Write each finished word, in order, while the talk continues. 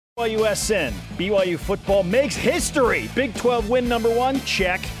USN, BYU football makes history. Big 12 win number 1,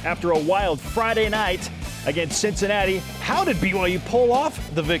 check. After a wild Friday night against Cincinnati, how did BYU pull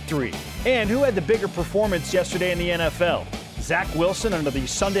off the victory? And who had the bigger performance yesterday in the NFL? Zach Wilson under the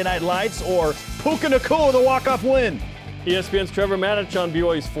Sunday Night Lights or Puka Nacua, the walk-off win? ESPN's Trevor Matich on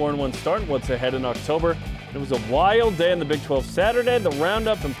BYU's 4-1 start. What's ahead in October? It was a wild day in the Big 12 Saturday. The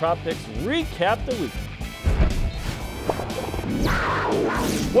roundup and prop picks recap the week.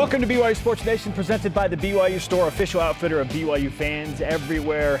 Welcome to BYU Sports Nation, presented by the BYU Store, official outfitter of BYU fans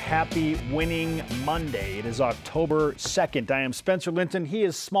everywhere. Happy winning Monday. It is October 2nd. I am Spencer Linton. He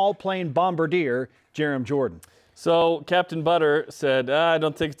is small plane bombardier Jarom Jordan. So Captain Butter said, I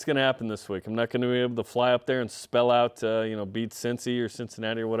don't think it's going to happen this week. I'm not going to be able to fly up there and spell out, beat Cincy or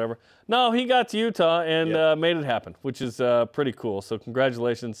Cincinnati or whatever. No, he got to Utah and made it happen, which is pretty cool. So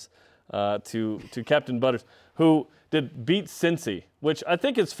congratulations to Captain Butters, who did beat Cincy, which I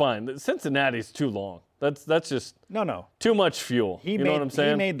think is fine. Cincinnati's too long. That's just too much fuel. You know what I'm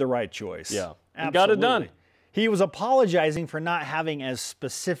saying? He made the right choice. Yeah, absolutely. Got it done. He was apologizing for not having as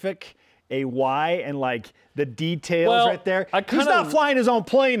specific a why and like the details right there. He's not flying his own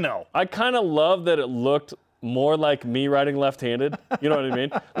plane though. I kind of love that it looked more like me riding left-handed. You know what I mean?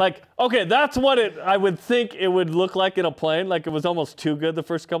 Like, okay, that's what I would think it would look like in a plane. Like, it was almost too good the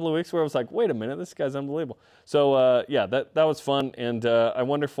first couple of weeks where I was like, wait a minute, this guy's unbelievable. So, that was fun. And I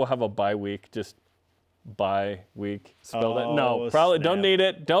wonder if we'll have a bye week, just bye week. Spell that. No, probably snap. Don't need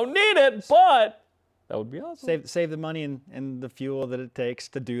it, but that would be awesome. Save the money and the fuel that it takes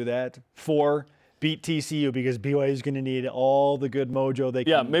to do that for beat TCU, because BYU is going to need all the good mojo they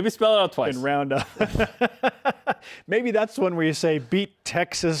can. Yeah, maybe spell it out twice. And round up. Maybe that's one where you say beat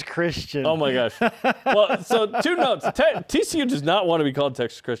Texas Christian. Oh my gosh. Well, so 2 notes. TCU does not want to be called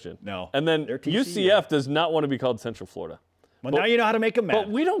Texas Christian. No. And then UCF does not want to be called Central Florida. Well, now you know how to make them mad. But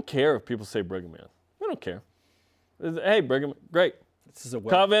we don't care if people say Brigham Young. We don't care. Hey, Brigham, great. This is a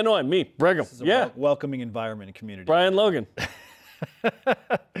Illinois, me, Brigham. This is a welcoming environment and community. Brian Logan.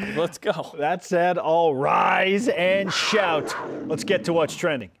 Let's go. That said, all rise and shout. Let's get to what's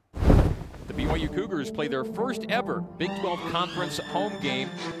trending. The BYU Cougars play their first ever Big 12 Conference home game.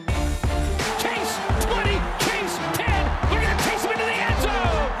 Chase 20, Chase 10. They're going to chase him into the end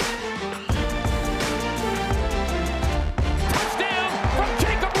zone. Touchdown from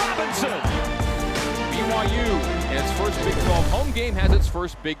Jacob Robinson. BYU, in its first Big 12 home game, has its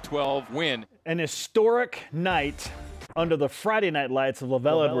first Big 12 win. An historic night under the Friday night lights of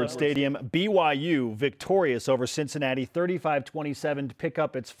LaVell Edwards Stadium. BYU victorious over Cincinnati 35-27 to pick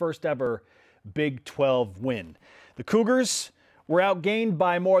up its first ever Big 12 win. The Cougars were outgained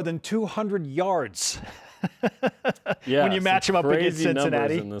by more than 200 yards when you match them up against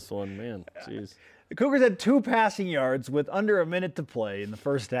Cincinnati. In this one, man. Jeez. The Cougars had 2 passing yards with under a minute to play in the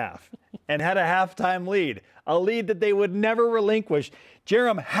first half and had a halftime lead, a lead that they would never relinquish.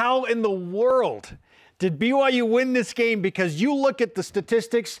 Jarom, how in the world did BYU win this game? Because you look at the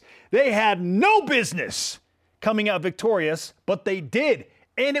statistics, they had no business coming out victorious, but they did.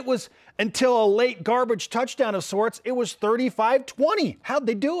 And it was until a late garbage touchdown of sorts, it was 35-20. How'd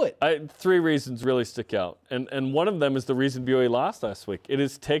they do it? 3 reasons really stick out. And one of them is the reason BYU lost last week. It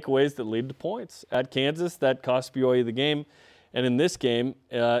is takeaways that lead to points. At Kansas, that cost BYU the game. And in this game,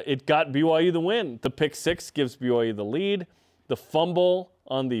 it got BYU the win. The pick 6 gives BYU the lead. The fumble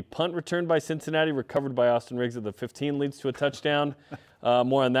on the punt return by Cincinnati, recovered by Austin Riggs at the 15, leads to a touchdown.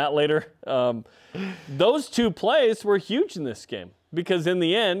 More on that later. Those 2 plays were huge in this game because in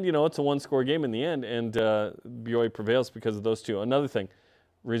the end, it's a 1-score game in the end, and BYU prevails because of those 2. Another thing,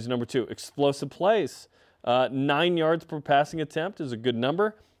 reason number 2, explosive plays. 9 yards per passing attempt is a good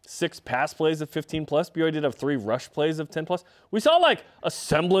number. 6 pass plays of 15+. BYU did have 3 rush plays of 10+. We saw like a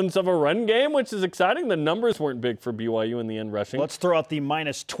semblance of a run game, which is exciting. The numbers weren't big for BYU in the end rushing. Let's throw out the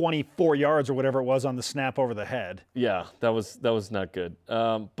minus 24 yards or whatever it was on the snap over the head. Yeah, that was not good.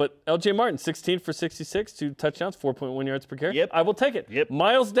 But L.J. Martin, 16 for 66, 2 touchdowns, 4.1 yards per carry. Yep. I will take it. Yep.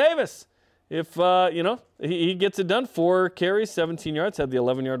 Miles Davis, if, he gets it done, 4 carries, 17 yards, had the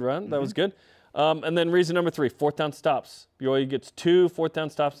 11-yard run. That was good. And then reason number 3, 4th down stops. BYU gets 2 4th down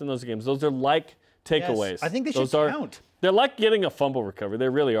stops in those games. Those are like takeaways. Yes, I think they should count. They're like getting a fumble recovery. They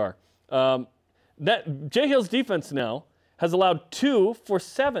really are. Jay Hill's defense now has allowed 2 for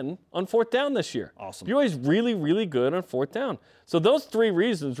 7 on 4th down this year. Awesome. BYU's really, really good on 4th down. So those 3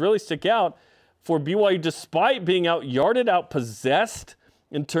 reasons really stick out for BYU, despite being out-yarded, out-possessed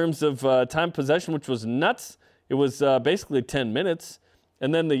in terms of time possession, which was nuts. It was basically 10 minutes.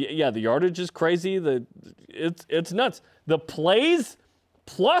 And then the yardage is crazy. It's nuts. The plays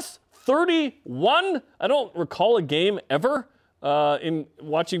plus 31. I don't recall a game ever in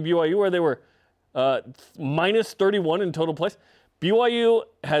watching BYU where they were minus 31 in total plays. BYU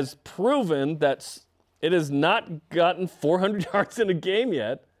has proven that it has not gotten 400 yards in a game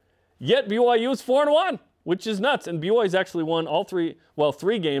yet BYU is 4-1, which is nuts. And BYU has actually won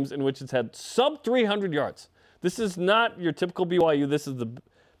three games in which it's had sub 300 yards. This is not your typical BYU. This is the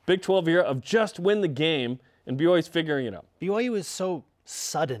Big 12 era of just win the game, and BYU's figuring it out. BYU is so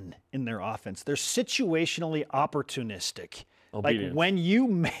sudden in their offense. They're situationally opportunistic. Obedience. Like when you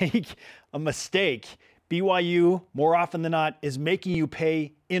make a mistake, BYU, more often than not, is making you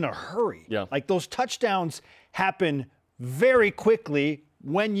pay in a hurry. Yeah. Like those touchdowns happen very quickly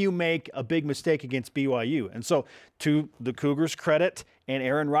when you make a big mistake against BYU. And so to the Cougars' credit and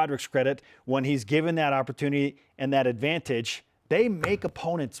Aaron Roderick's credit, when he's given that opportunity and that advantage, they make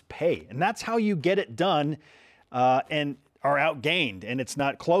opponents pay. And that's how you get it done and are outgained. And it's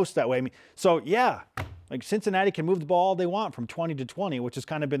not close that way. I mean, so, yeah, like Cincinnati can move the ball all they want from 20 to 20, which has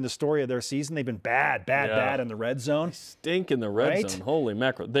kind of been the story of their season. They've been bad in the red zone. They stink in the red Right? zone. Holy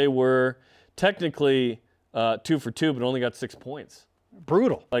mackerel. They were technically 2 for 2, but only got 6 points.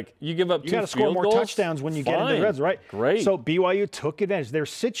 Brutal. Like, you give up You two got to score field more goals, touchdowns when you get into the fine. red zone, right? Great. So BYU took advantage. They're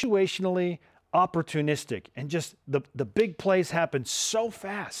situationally opportunistic, and just the big plays happen so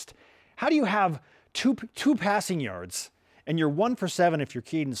fast. How do you have two passing yards, and you're 1 for 7 if you're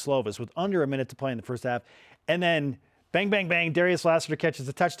Keaton Slovis with under a minute to play in the first half, and then bang, bang, bang, Darius Lassiter catches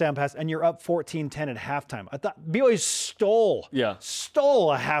a touchdown pass, and you're up 14-10 at halftime? I thought BYU stole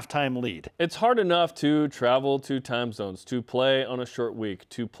a halftime lead. It's hard enough to travel to time zones, to play on a short week,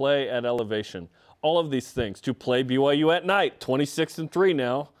 to play at elevation, all of these things, to play BYU at night, 26-3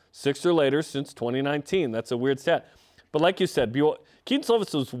 now, 6 or later since 2019. That's a weird stat. But like you said, Keaton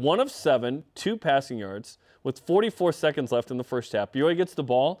Slovis was 1 of 7, 2 passing yards with 44 seconds left in the first half. BYU gets the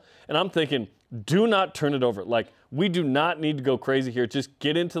ball, and I'm thinking, do not turn it over. Like, we do not need to go crazy here. Just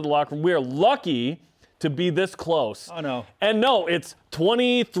get into the locker room. We are lucky to be this close. Oh, no. And no, it's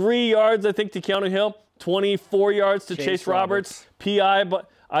 23 yards, I think, to Keanu Hill, 24 yards to Chase Roberts, PI, but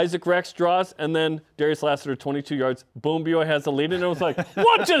Isaac Rex draws, and then Darius Lassiter, 22 yards. Boom, BYU has the lead, and it was like,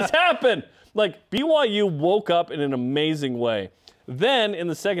 what just happened? Like, BYU woke up in an amazing way. Then, in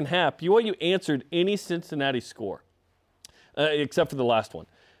the second half, BYU answered any Cincinnati score, except for the last one.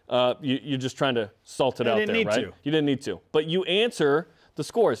 You're just trying to salt it out there, right? You didn't need to. But you answer the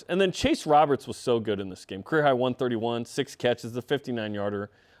scores. And then Chase Roberts was so good in this game. Career high 131, 6 catches, the 59-yarder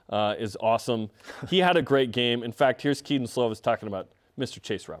is awesome. He had a great game. In fact, here's Keaton Slovis talking about Mr.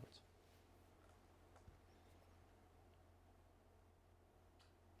 Chase Roberts.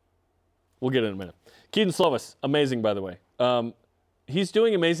 We'll get it in a minute. Keaton Slovis, amazing, by the way. He's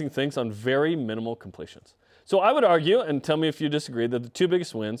doing amazing things on very minimal completions. So I would argue, and tell me if you disagree, that the 2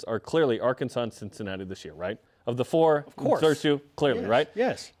 biggest wins are clearly Arkansas and Cincinnati this year, right? Of the 4, of course. There's 2, clearly, Yes, right?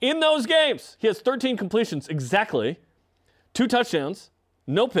 yes. In those games, he has 13 completions exactly, 2 touchdowns,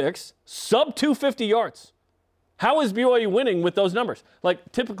 no picks, sub 250 yards. How is BYU winning with those numbers?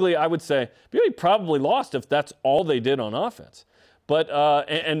 Like, typically, I would say BYU probably lost if that's all they did on offense. But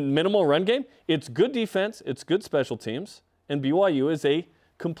and minimal run game, it's good defense, it's good special teams, and BYU is a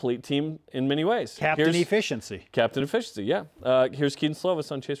complete team in many ways. Captain efficiency, yeah. Here's Keaton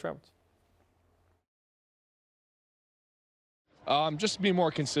Slovis on Chase Roberts. Just be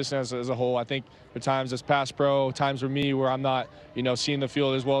more consistent as a whole. I think there times as pass pro, times for me where I'm not, seeing the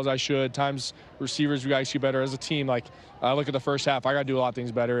field as well as I should. Times receivers, we got to see better as a team. Like, I look at the first half, I got to do a lot of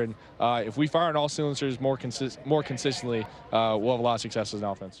things better. And if we fire on all cylinders more consistently, we'll have a lot of success as an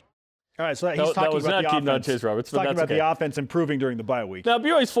offense. All right, so he's talking about the offense. Chase Roberts, he's talking about the offense improving during the bye week. Now,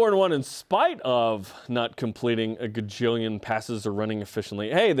 BYU's 4-1 in spite of not completing a gajillion passes or running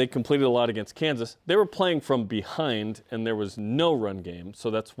efficiently. Hey, they completed a lot against Kansas. They were playing from behind, and there was no run game, so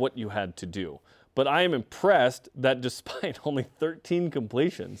that's what you had to do. But I am impressed that despite only 13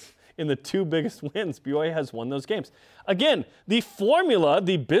 completions in the 2 biggest wins, BYU has won those games. Again, the formula,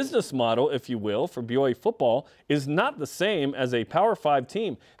 the business model, if you will, for BYU football is not the same as a Power 5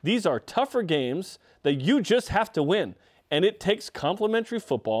 team. These are tougher games that you just have to win. And it takes complementary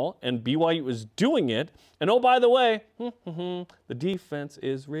football, and BYU is doing it. And oh, by the way, the defense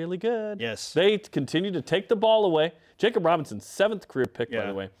is really good. Yes. They continue to take the ball away. Jacob Robinson's 7th career pick, by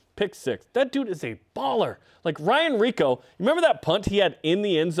the way. Pick 6. That dude is a baller. Like Ryan Rico, remember that punt he had in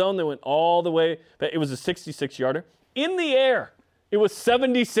the end zone that went all the way? It was a 66-yarder. In the air, it was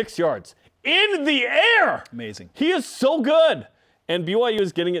 76 yards. In the air! Amazing. He is so good. And BYU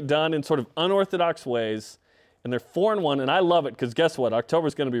is getting it done in sort of unorthodox ways. And they're 4-1, and I love it because guess what? October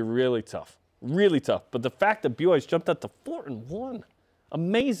is going to be really tough. Really tough. But the fact that BYU's jumped up to 4-1,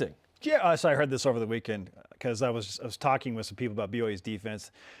 amazing. Yeah, so I heard this over the weekend because I was talking with some people about BYU's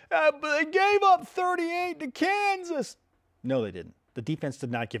defense. But they gave up 38 to Kansas. No, they didn't. The defense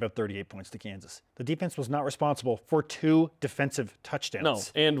did not give up 38 points to Kansas. The defense was not responsible for 2 defensive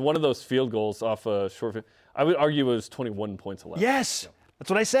touchdowns. No, and one of those field goals off a short field, I would argue it was 21 points allowed. Yes. Yeah. That's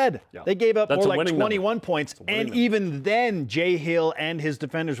what I said. Yeah. They gave up more like 21 points. And even then, Jay Hill and his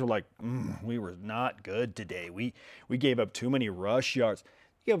defenders were like, we were not good today. We gave up too many rush yards.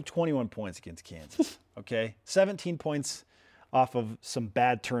 You gave up 21 points against Kansas, okay? 17 points off of some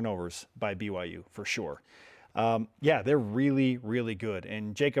bad turnovers by BYU, for sure. Yeah, they're really, really good.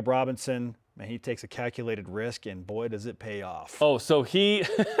 And Jacob Robinson, man, he takes a calculated risk, and boy, does it pay off. Oh, so he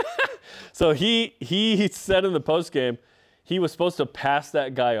said in the postgame he was supposed to pass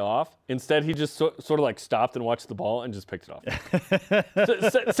that guy off. Instead, he just sort of like stopped and watched the ball and just picked it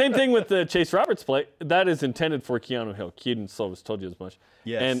off. Same thing with the Chase Roberts play. That is intended for Keanu Hill. Keaton Slovis told you as much.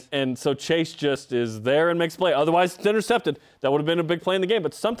 Yes. And so Chase just is there and makes a play. Otherwise, it's intercepted. That would have been a big play in the game.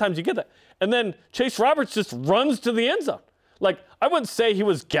 But sometimes you get that. And then Chase Roberts just runs to the end zone. Like, I wouldn't say he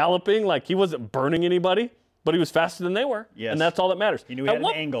was galloping, like he wasn't burning anybody, but he was faster than they were. Yes. And that's all that matters. He knew he had an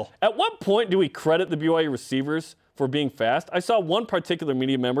angle. At what point do we credit the BYU receivers for being fast? I saw one particular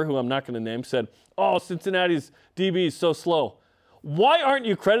media member, who I'm not going to name, said, oh, Cincinnati's DB is so slow. Why aren't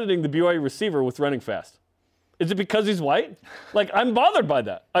you crediting the BYU receiver with running fast? Is it because he's white? Like, I'm bothered by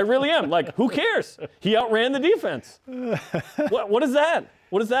that. I really am. Like, who cares? He outran the defense. What is that?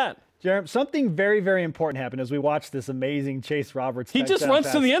 What is that? Jarom, something very, very important happened as we watched this amazing Chase Roberts. He just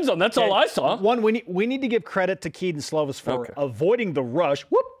runs to the end zone. That's all I saw. One, we need to give credit to Keaton Slovis for avoiding the rush.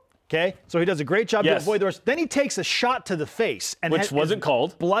 Whoop. Okay, so he does a great job to avoid the rush. Then he takes a shot to the face, and which wasn't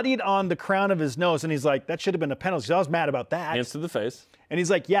called. Bloodied on the crown of his nose, and he's like, "That should have been a penalty." So I was mad about that. Hands to the face. And he's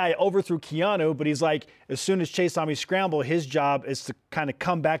like, "Yeah, I overthrew Keanu," but he's like, as soon as Chase saw me scramble, his job is to kind of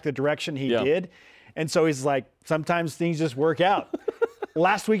come back the direction he did, and so he's like, sometimes things just work out.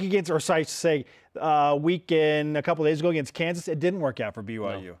 Last week against, or sorry to say, weekend a couple of days ago against Kansas, it didn't work out for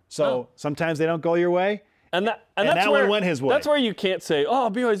BYU. No. So sometimes they don't go your way. And that's that where, one went his way. That's where you can't say, oh,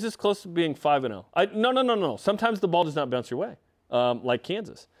 BYU is this close to being 5-0. No. Sometimes the ball does not bounce your way, like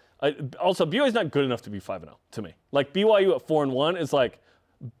Kansas. Also, BYU is not good enough to be 5-0 to me. Like BYU at 4-1 is like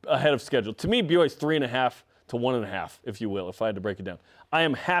ahead of schedule. To me, BYU is 3.5 to 1.5, if you will, if I had to break it down. I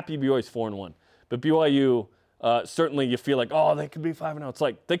am happy BYU is 4-1, but BYU certainly you feel like, oh, they could be 5-0. It's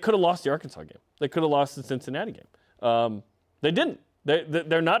like they could have lost the Arkansas game. They could have lost the Cincinnati game. They didn't.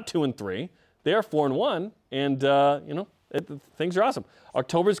 They're not 2-3. They are 4-1, and things are awesome.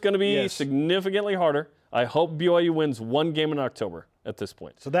 October is going to be significantly harder. I hope BYU wins one game in October at this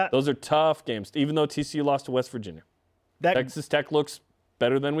point. So those are tough games, even though TCU lost to West Virginia. Texas Tech looks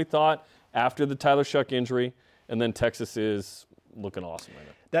better than we thought after the Tyler Shuck injury, and then Texas is looking awesome right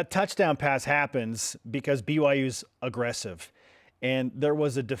now. That touchdown pass happens because BYU's aggressive. And there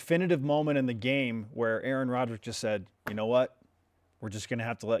was a definitive moment in the game where Aaron Roderick just said, you know what? We're just going to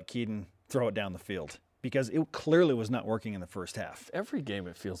have to let Keaton throw it down the field because it clearly was not working in the first half. Every game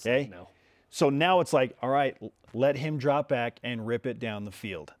it feels like now. So now it's like, all right, let him drop back and rip it down the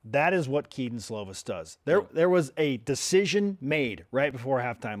field. That is what Keaton Slovis does. There was a decision made right before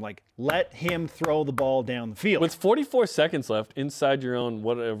halftime, like let him throw the ball down the field. With 44 seconds left inside your own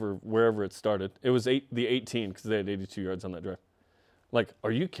wherever it started, it was the 18 because they had 82 yards on that drive. Like,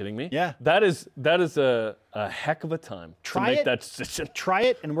 are you kidding me? Yeah. That is a heck of a time to make that decision. Try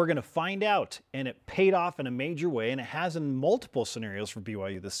it, and we're going to find out. And it paid off in a major way, and it has in multiple scenarios for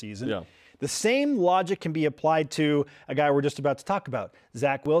BYU this season. Yeah. The same logic can be applied to a guy we're just about to talk about,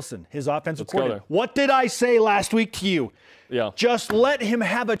 Zach Wilson, his offensive coordinator. What did I say last week to you? Yeah. Just let him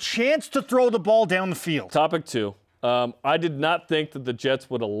have a chance to throw the ball down the field. Topic 2. I did not think that the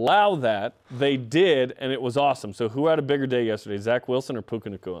Jets would allow that. They did, and it was awesome. So who had a bigger day yesterday, Zach Wilson or Puka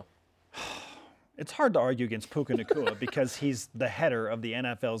Nacua? It's hard to argue against Puka Nacua because he's the header of the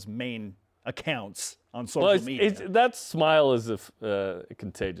NFL's main accounts on social media. That smile is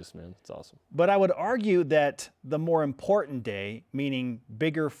contagious, man. It's awesome. But I would argue that the more important day, meaning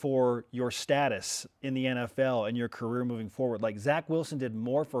bigger for your status in the NFL and your career moving forward, like Zach Wilson did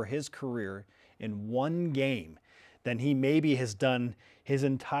more for his career in one game than he maybe has done his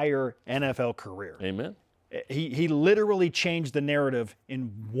entire NFL career. Amen. He literally changed the narrative in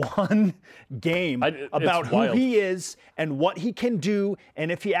one game about who he is and what he can do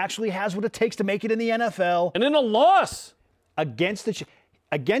and if he actually has what it takes to make it in the NFL. And in a loss. Against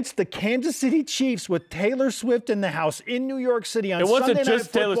the Kansas City Chiefs with Taylor Swift in the house in New York City on Sunday Night Football. It wasn't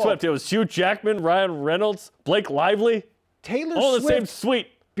just Taylor Swift. It was Hugh Jackman, Ryan Reynolds, Blake Lively. Taylor all Swift the same suite.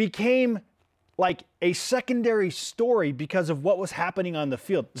 Became like a secondary story because of what was happening on the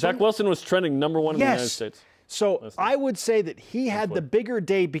field. Zach Wilson was trending number 1 in the United States. So I would say that he had the bigger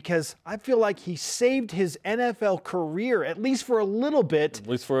day because I feel like he saved his NFL career, at least for a little bit. At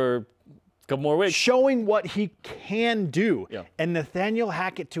least for a couple more weeks. Showing what he can do. Yeah. And Nathaniel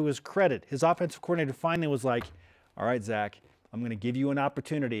Hackett, to his credit, his offensive coordinator finally was like, all right, Zach, I'm going to give you an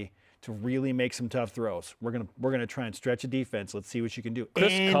opportunity to really make some tough throws. We're gonna try and stretch a defense. Let's see what you can do.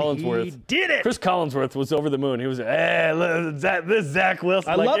 Chris Collinsworth. He did it. Chris Collinsworth was over the moon. He was, hey, look, this Zach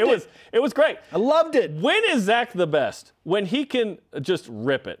Wilson. I loved it. It was great. I loved it. When is Zach the best? When he can just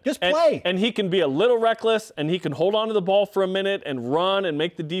rip it. Just play. And he can be a little reckless, and he can hold on to the ball for a minute and run and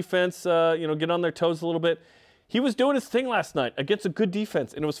make the defense, get on their toes a little bit. He was doing his thing last night against a good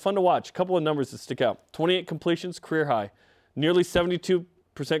defense, and it was fun to watch. A couple of numbers that stick out. 28 completions, career high. Nearly 72%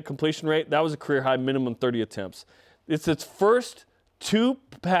 completion rate. That was a career high, minimum 30 attempts. It's its first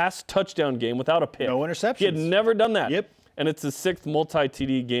 2-pass touchdown game without a pick. No interceptions. He had never done that. Yep. And it's the 6th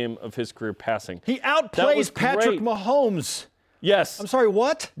multi-TD game of his career passing. He That was outplays Patrick great. Mahomes. Yes. I'm sorry,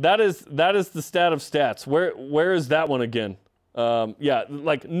 what? That is the stat of stats. Where is that one again?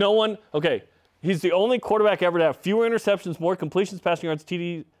 Like no one. Okay, he's the only quarterback ever to have fewer interceptions, more completions, passing yards,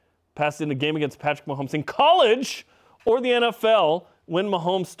 TD passes in a game against Patrick Mahomes in college or the NFL when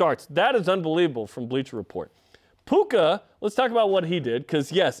Mahomes starts. That is unbelievable from Bleacher Report. Puka, let's talk about what he did,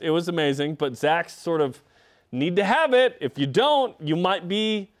 because yes, it was amazing, but Zach's sort of need to have it. If you don't, you might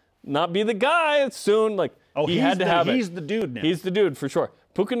not be the guy soon. Like he had to have it. He's the dude now. He's the dude for sure.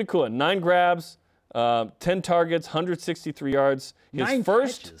 Puka Nacua, 9 grabs, 10 targets, 163 yards. His 9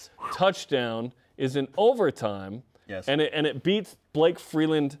 first catches. touchdown is in overtime. Yes. And it beats Blake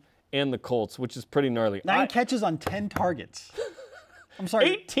Freeland and the Colts, which is pretty gnarly. 9 catches on 10 targets. I'm sorry.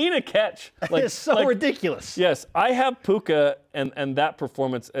 18 a catch. It's so ridiculous. Yes, I have Puka and that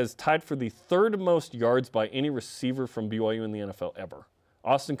performance as tied for the 3rd most yards by any receiver from BYU in the NFL ever.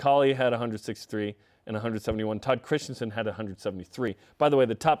 Austin Collie had 163 and 171. Todd Christensen had 173. By the way,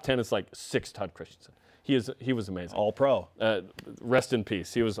 the top 10 is like 6 Todd Christensen. He was amazing. All pro. Rest in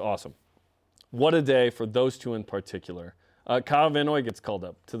peace. He was awesome. What a day for those two in particular. Kyle Van Noy gets called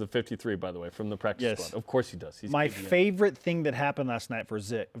up to the 53, by the way, from the practice squad. Of course he does. My favorite thing that happened last night for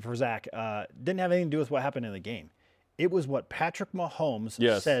Zach didn't have anything to do with what happened in the game. It was what Patrick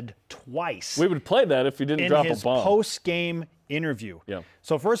Mahomes said twice. We would play that if he didn't drop a bomb. In his post-game interview. Yeah.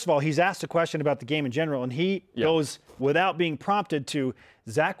 So first of all, he's asked a question about the game in general, and he goes, without being prompted, to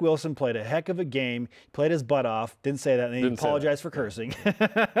Zach Wilson played a heck of a game, played his butt off, didn't say that, and he apologized for cursing.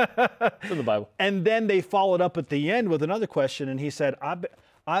 It's in the Bible. And then they followed up at the end with another question, and he said,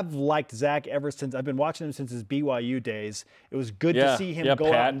 I've liked Zach ever since, I've been watching him since his BYU days. It was good to see him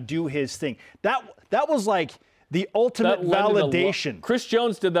go out and do his thing. That was like the ultimate validation. Chris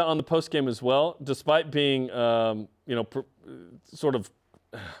Jones did that on the postgame as well, despite being, sort of,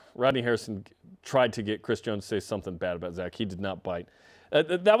 Rodney Harrison tried to get Chris Jones to say something bad about Zach. He did not bite.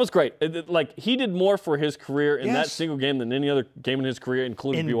 That was great. He did more for his career in that single game than any other game in his career,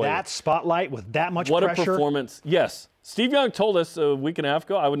 including BYU. In that spotlight with that much pressure. What a performance. Yes. Steve Young told us a week and a half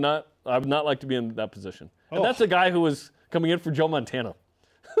ago, I would not like to be in that position. And that's a guy who was coming in for Joe Montana.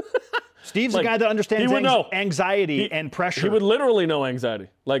 Steve's a guy that understands anxiety and pressure. He would literally know anxiety.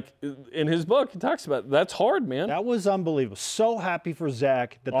 Like in his book, he talks about that's hard, man. That was unbelievable. So happy for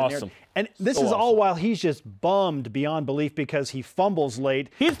Zach. Awesome. And this is all while he's just bummed beyond belief because he fumbles late.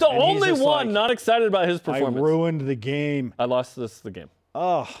 He's the only one not excited about his performance. I ruined the game. I lost the game.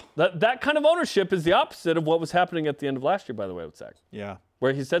 Oh. That kind of ownership is the opposite of what was happening at the end of last year, by the way, with Zach. Yeah.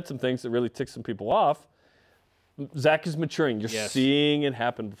 Where he said some things that really ticked some people off. Zach is maturing. You're seeing it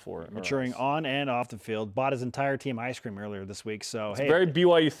happen before. Maturing on and off the field. Bought his entire team ice cream earlier this week. So, it's a very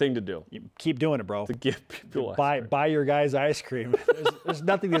BYU thing to do. Keep doing it, bro. To give people buy your guys ice cream. There's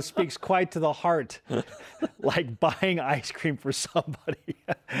nothing that speaks quite to the heart like buying ice cream for somebody.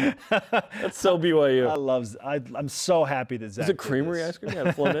 That's so BYU. I'm so happy that Zach. Is it creamery ice cream?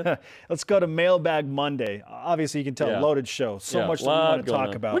 Yeah, flown in. Let's go to Mailbag Monday. Obviously, you can tell loaded show. So much that we want to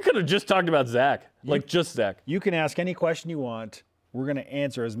talk about. We could have just talked about Zach. Just Zach. You can ask any question you want. We're going to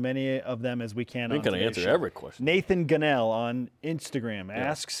answer as many of them as we can. We're going to answer every question. Nathan Gunnell on Instagram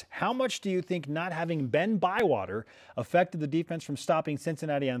asks, how much do you think not having Ben Bywater affected the defense from stopping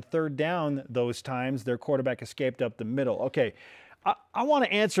Cincinnati on 3rd down those times their quarterback escaped up the middle? Okay, I want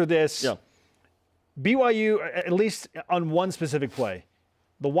to answer this. Yeah. BYU, at least on one specific play,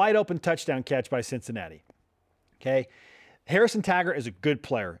 the wide open touchdown catch by Cincinnati. Okay, Harrison Taggart is a good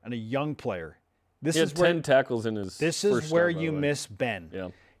player and a young player. He has 10 tackles in his This is where you miss Ben. Yeah.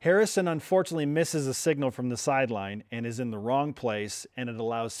 Harrison unfortunately misses a signal from the sideline and is in the wrong place, and it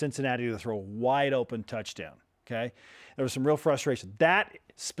allows Cincinnati to throw a wide open touchdown. Okay? There was some real frustration. That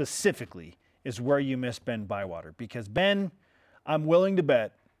specifically is where you miss Ben Bywater, because Ben, I'm willing to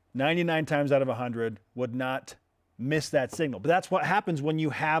bet 99 times out of 100 would not miss that signal. But that's what happens when you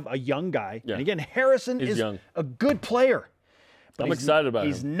have a young guy. Yeah. And again, Harrison He's is young. a good player. But I'm excited about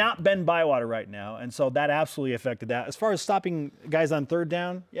him. He's not Ben Bywater right now, and so that absolutely affected that. As far as stopping guys on third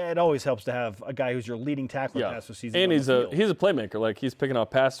down, yeah, it always helps to have a guy who's your leading tackler pass this season. And he's a playmaker. Like, he's picking off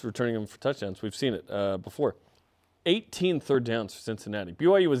passes, returning them for touchdowns. We've seen it before. 18 third downs for Cincinnati.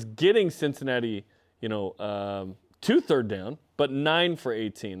 BYU was getting Cincinnati, 2 third down, but 9 for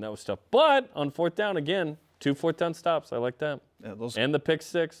 18. That was tough. But on fourth down, again, 2 fourth down stops. I like that. Yeah, and the pick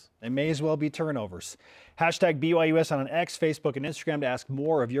six. They may as well be turnovers. Hashtag BYUS on X, Facebook, and Instagram to ask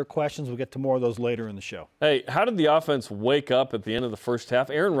more of your questions. We'll get to more of those later in the show. Hey, how did the offense wake up at the end of the first half?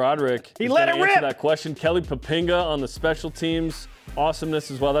 Aaron Roderick he let it rip. Answer that question. Kelly Papinga on the special teams.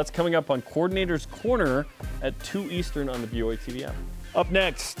 Awesomeness as well. That's coming up on Coordinator's Corner at 2 Eastern on the BYU TV app. Up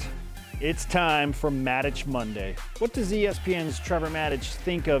next, it's time for Maddich Monday. What does ESPN's Trevor Maddich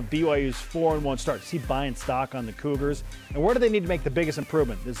think of BYU's 4-1 start? Is he buying stock on the Cougars? And where do they need to make the biggest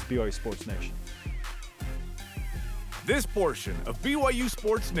improvement? This is BYU Sports Nation. This portion of BYU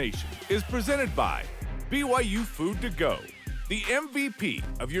Sports Nation is presented by BYU Food to Go, the MVP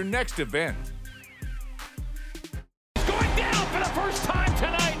of your next event. Going down for the first time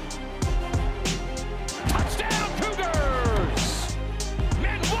tonight. Touchdown, Cougars!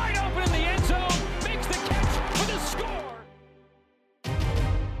 Man wide open in the end zone, makes the catch for the score.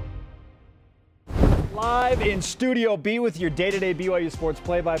 Live in Studio B with your day-to-day BYU Sports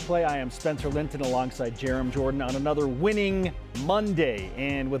play-by-play. I am Spencer Linton alongside Jarom Jordan on another winning Monday.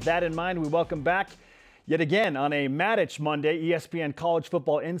 And with that in mind, we welcome back yet again on a Maddich Monday, ESPN college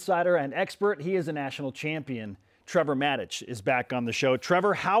football insider and expert. He is a national champion. Trevor Maddich is back on the show.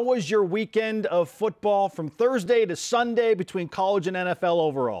 Trevor, how was your weekend of football from Thursday to Sunday between college and NFL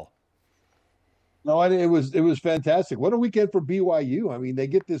overall? No, it was fantastic. What a weekend for BYU. I mean, they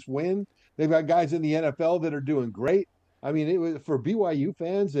get this win. They've got guys in the NFL that are doing great. I mean, it was for BYU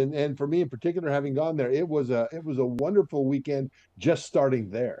fans and for me in particular, having gone there, it was a wonderful weekend just starting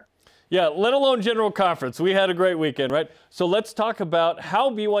there. Yeah, let alone General Conference. We had a great weekend, right? So let's talk about how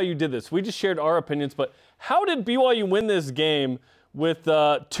BYU did this. We just shared our opinions, but how did BYU win this game with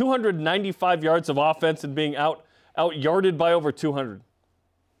 295 yards of offense and being out-yarded by over 200?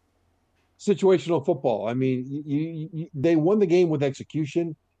 Situational football. I mean, they won the game with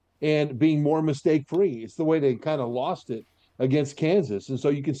execution and being more mistake-free. It's the way they kind of lost it against Kansas. And so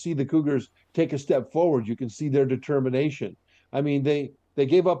you can see the Cougars take a step forward. You can see their determination. I mean, they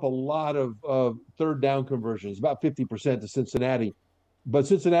gave up a lot of third down conversions, about 50% to Cincinnati. But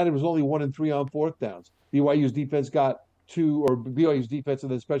Cincinnati was only 1 and 3 on fourth downs. BYU's defense got 2, or BYU's defense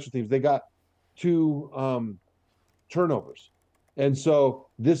and then special teams, they got 2 turnovers. And so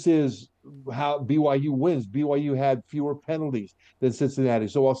this is how BYU wins. BYU had fewer penalties than Cincinnati.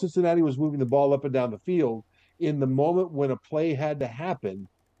 So while Cincinnati was moving the ball up and down the field, in the moment when a play had to happen,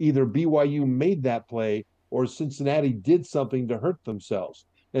 either BYU made that play or Cincinnati did something to hurt themselves.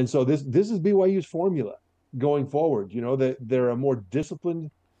 And so this is BYU's formula going forward. You know, that they're a more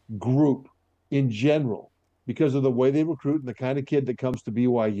disciplined group in general because of the way they recruit and the kind of kid that comes to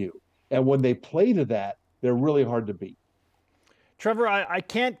BYU. And when they play to that, they're really hard to beat. Trevor, I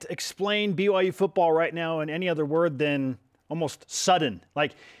can't explain BYU football right now in any other word than almost sudden.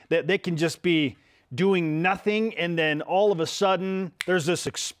 Like they can just be doing nothing, and then all of a sudden there's this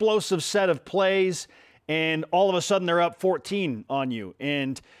explosive set of plays, and all of a sudden they're up 14 on you.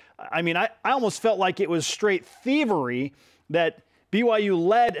 And I mean, I almost felt like it was straight thievery that BYU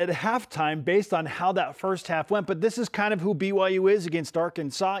led at halftime based on how that first half went. But this is kind of who BYU is against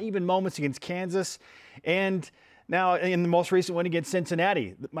Arkansas, even moments against Kansas, and now in the most recent win against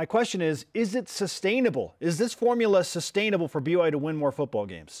Cincinnati. My question is it sustainable? Is this formula sustainable for BYU to win more football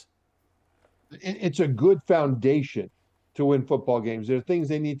games? It's a good foundation to win football games. There are things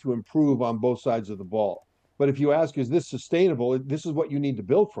they need to improve on both sides of the ball. But if you ask, is this sustainable? This is what you need to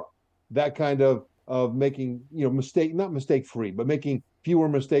build from. That kind of making, not mistake-free, but making fewer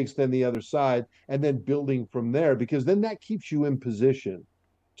mistakes than the other side, and then building from there, because then that keeps you in position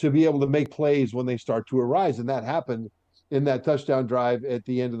to be able to make plays when they start to arise. And that happened in that touchdown drive at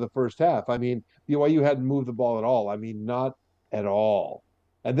the end of the first half. I mean, BYU hadn't moved the ball at all. I mean, not at all.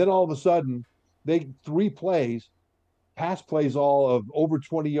 And then all of a sudden, 3 plays, pass plays all of over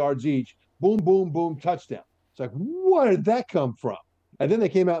 20 yards each, boom, boom, boom, touchdown. It's like, where did that come from? And then they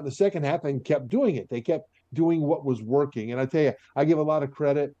came out in the second half and kept doing it. They kept doing what was working. And I tell you, I give a lot of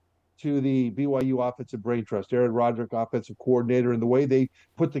credit to the BYU offensive brain trust, Aaron Roderick, offensive coordinator, and the way they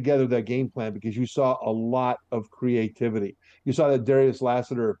put together that game plan, because you saw a lot of creativity. You saw that Darius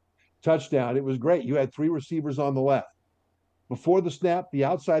Lassiter touchdown. It was great. You had 3 receivers on the left. Before the snap, the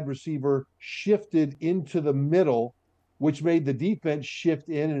outside receiver shifted into the middle, which made the defense shift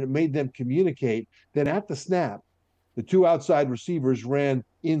in, and it made them communicate. Then at the snap, the 2 outside receivers ran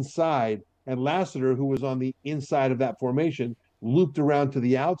inside, and Lassiter, who was on the inside of that formation, looped around to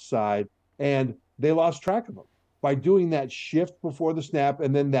the outside, and they lost track of him. By doing that shift before the snap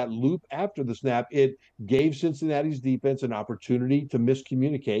and then that loop after the snap, it gave Cincinnati's defense an opportunity to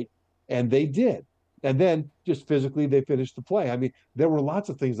miscommunicate, and they did. And then just physically, they finished the play. I mean, there were lots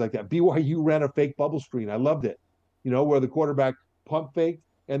of things like that. BYU ran a fake bubble screen. I loved it, where the quarterback pump faked,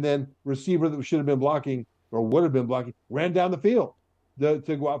 and then receiver that should have been blocking or would have been blocking ran down the field to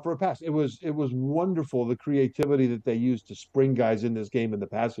go out for a pass. It was wonderful, the creativity that they used to spring guys in this game, in the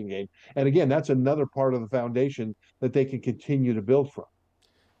passing game. And again, that's another part of the foundation that they can continue to build from.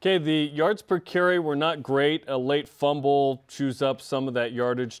 Okay, the yards per carry were not great. A late fumble chews up some of that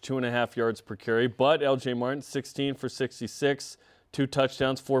yardage, 2.5 yards per carry. But LJ Martin, 16 for 66, 2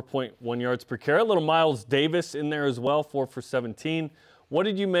 touchdowns, 4.1 yards per carry. A little Miles Davis in there as well, 4 for 17. What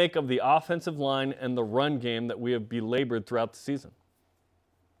did you make of the offensive line and the run game that we have belabored throughout the season?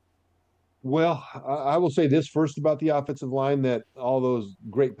 Well, I will say this first about the offensive line, that all those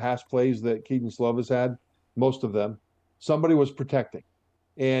great pass plays that Keaton Slovis had, most of them, somebody was protecting.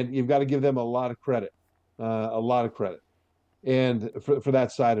 And you've got to give them a lot of credit, and for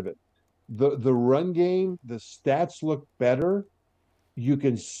that side of it. The run game, the stats look better. You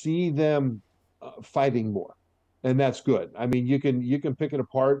can see them fighting more, and that's good. I mean, you can pick it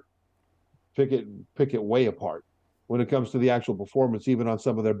apart, pick it way apart when it comes to the actual performance, even on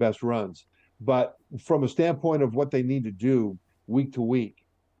some of their best runs. But from a standpoint of what they need to do week to week,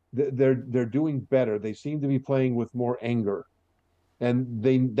 they're doing better. They seem to be playing with more anger.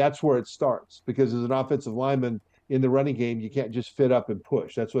 And that's where it starts, because as an offensive lineman in the running game, you can't just fit up and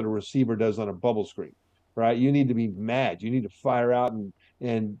push. That's what a receiver does on a bubble screen, right? You need to be mad. You need to fire out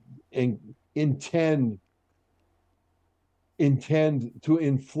and intend to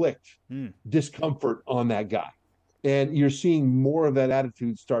inflict discomfort on that guy. And you're seeing more of that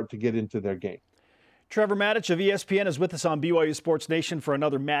attitude start to get into their game. Trevor Matich of ESPN is with us on BYU Sports Nation for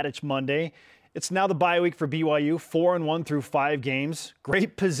another Matich Monday. It's now the bye week for BYU, 4-1 through 5 games.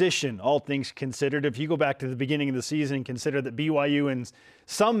 Great position, all things considered. If you go back to the beginning of the season and consider that BYU in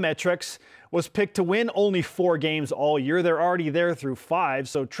some metrics was picked to win only 4 games all year, they're already there through 5.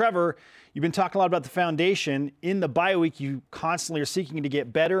 So, Trevor, you've been talking a lot about the foundation. In the bye week, you constantly are seeking to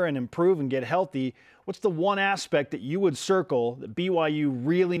get better and improve and get healthy. What's the one aspect that you would circle that BYU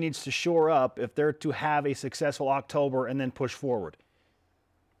really needs to shore up if they're to have a successful October and then push forward?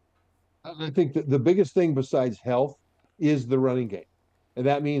 I think that the biggest thing besides health is the running game. And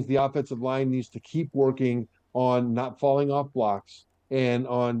that means the offensive line needs to keep working on not falling off blocks and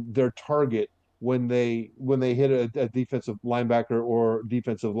on their target when they hit a defensive linebacker or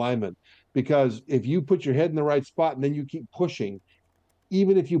defensive lineman. Because if you put your head in the right spot and then you keep pushing,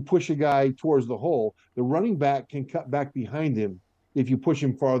 even if you push a guy towards the hole, the running back can cut back behind him if you push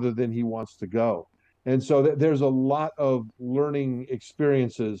him farther than he wants to go. And so there's a lot of learning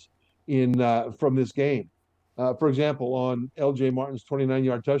experiences from this game. For example, on LJ Martin's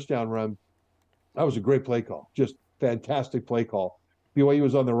 29-yard touchdown run, that was a great play call, just fantastic play call. BYU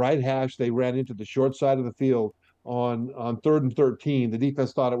was on the right hash. They ran into the short side of the field on 3rd and 13. The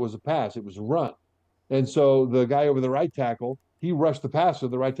defense thought it was a pass. It was a run. And so the guy over the right tackle, he rushed the passer.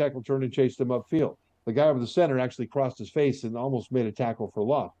 The right tackle turned and chased him upfield. The guy over the center actually crossed his face and almost made a tackle for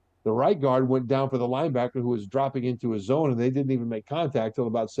loss. The right guard went down for the linebacker who was dropping into his zone, and they didn't even make contact till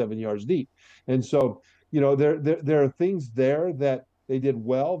about 7 yards deep. And so, there are things there that they did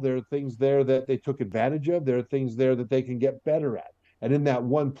well. There are things there that they took advantage of. There are things there that they can get better at. And in that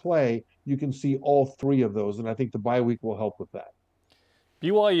one play, you can see all 3 of those, and I think the bye week will help with that.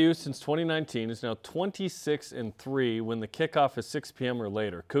 BYU since 2019 is now 26-3 when the kickoff is 6 p.m. or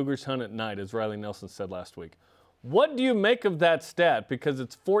later. Cougars hunt at night, as Riley Nelson said last week. What do you make of that stat? Because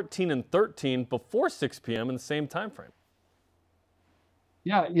it's 14-13 before 6 p.m. in the same time frame.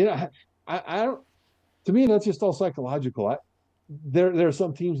 Yeah, I don't. To me, that's just all psychological. There are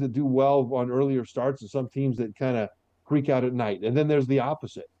some teams that do well on earlier starts, and some teams that kind of freak out at night. And then there's the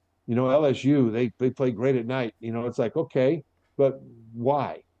opposite. LSU, they play great at night. It's like, okay, but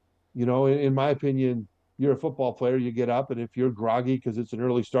why? In my opinion, you're a football player. You get up, and if you're groggy because it's an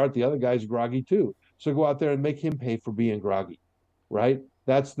early start, the other guy's groggy too. So go out there and make him pay for being groggy, right?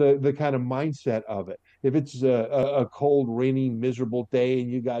 That's the kind of mindset of it. If it's a cold, rainy, miserable day and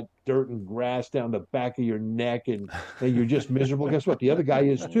you got dirt and grass down the back of your neck and you're just miserable, guess what? The other guy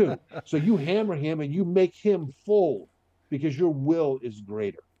is too. So you hammer him and you make him fold because your will is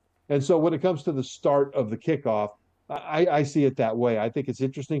greater. And so when it comes to the start of the kickoff, I see it that way. I think it's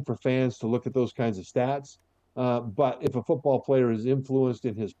interesting for fans to look at those kinds of stats. But if a football player is influenced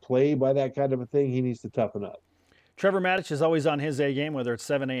in his play by that kind of a thing, he needs to toughen up. Trevor Maddich is always on his A game, whether it's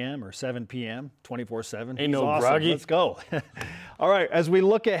 7 a.m. or 7 p.m., 24/7. Ain't no awesome. groggy. Let's go. All right, as we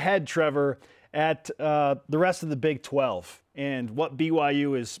look ahead, Trevor, at the rest of the Big 12 and what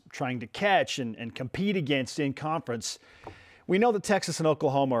BYU is trying to catch and compete against in conference, we know that Texas and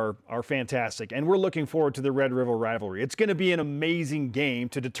Oklahoma are fantastic, and we're looking forward to the Red River rivalry. It's going to be an amazing game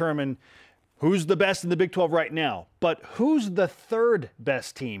to determine who's the best in the Big 12 right now. But who's the third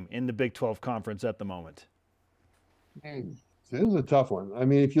best team in the Big 12 conference at the moment? This is a tough one. I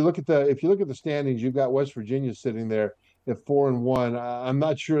mean, if you look at the standings, you've got West Virginia sitting there at 4-1. I'm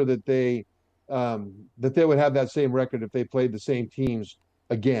not sure that they would have that same record if they played the same teams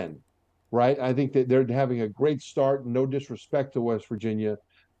again, right? I think that they're having a great start. No disrespect to West Virginia,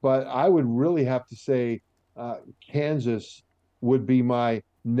 but I would really have to say Kansas would be my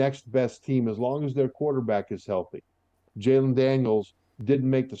next best team as long as their quarterback is healthy. Jalen Daniels didn't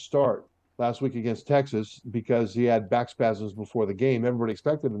make the start last week against Texas because he had back spasms before the game. Everybody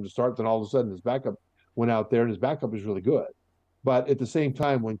expected him to start, then all of a sudden his backup went out there, and his backup is really good. But at the same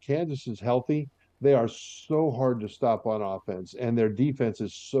time, when Kansas is healthy, they are so hard to stop on offense, and their defense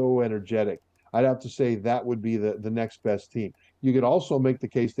is so energetic. I'd have to say that would be the next best team. You could also make the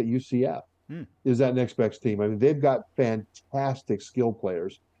case that UCF is that next best team. I mean, they've got fantastic skill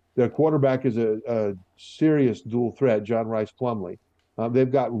players. Their quarterback is a serious dual threat, John Rice Plumlee.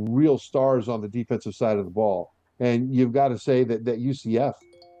 They've got real stars on the defensive side of the ball. And you've got to say that UCF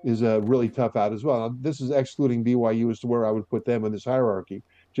is a really tough out as well. Now, this is excluding BYU as to where I would put them in this hierarchy,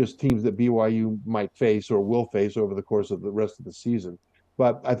 just teams that BYU might face or will face over the course of the rest of the season.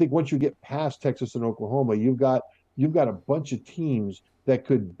 But I think once you get past Texas and Oklahoma, you've got a bunch of teams that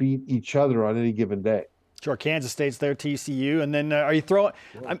could beat each other on any given day. Sure, Kansas State's there, TCU, and then are you throwing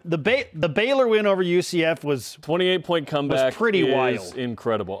the Baylor win over UCF was 28-point comeback. Was pretty wild,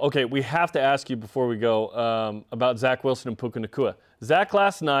 incredible. Okay, we have to ask you before we go about Zach Wilson and Puka Nacua. Zach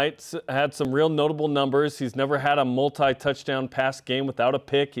last night had some real notable numbers. He's never had a multi-touchdown pass game without a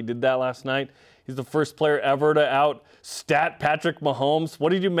pick. He did that last night. He's the first player ever to out-stat Patrick Mahomes.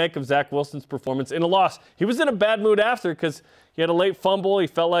 What did you make of Zach Wilson's performance in a loss? He was in a bad mood after because he had a late fumble. He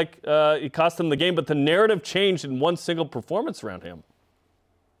felt like it cost him the game, but the narrative changed in one single performance around him.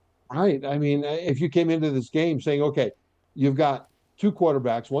 Right. I mean, if you came into this game saying, okay, you've got two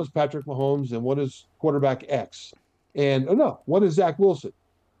quarterbacks, one's Patrick Mahomes and one is quarterback X. And one is Zach Wilson.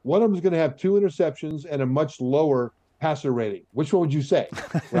 One of them is going to have 2 interceptions and a much lower passer rating. Which one would you say,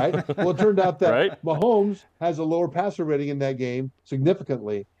 right? Well, it turned out that Mahomes has a lower passer rating in that game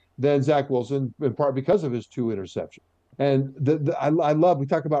significantly than Zach Wilson, in part because of his 2 interceptions. And we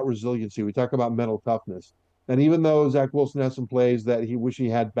talk about resiliency. We talk about mental toughness. And even though Zach Wilson has some plays that he wish he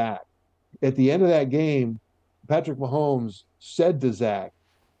had back, at the end of that game, Patrick Mahomes said to Zach,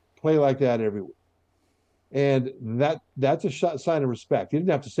 play like that every week. And that's a sign of respect. He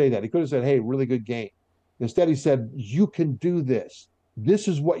didn't have to say that. He could have said, hey, really good game. Instead, he said, you can do this. This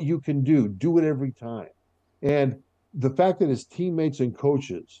is what you can do. Do it every time. And the fact that his teammates and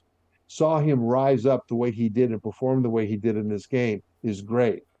coaches saw him rise up the way he did and perform the way he did in this game is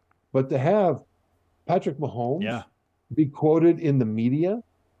great. But to have Patrick Mahomes be quoted in the media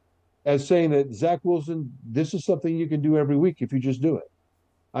as saying that, Zach Wilson, this is something you can do every week if you just do it.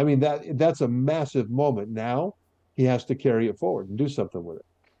 I mean, that's a massive moment. Now he has to carry it forward and do something with it.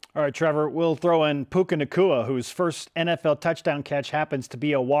 All right, Trevor, we'll throw in Puka Nacua, whose first NFL touchdown catch happens to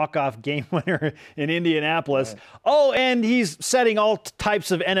be a walk-off game winner in Indianapolis. Right. Oh, and he's setting all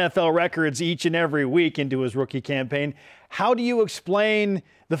types of NFL records each and every week into his rookie campaign. How do you explain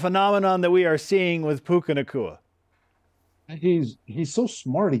the phenomenon that we are seeing with Puka Nacua? He's so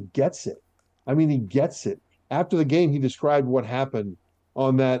smart. He gets it. I mean, he gets it. After the game, he described what happened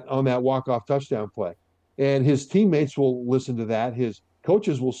on that walk-off touchdown play. And his teammates will listen to that. His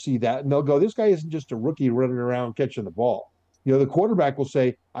coaches will see that, and they'll go, this guy isn't just a rookie running around catching the ball. You know, the quarterback will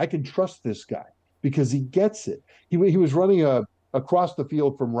say, I can trust this guy because he gets it. He was running across the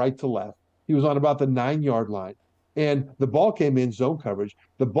field from right to left. He was on about the 9-yard line, and the ball came in zone coverage.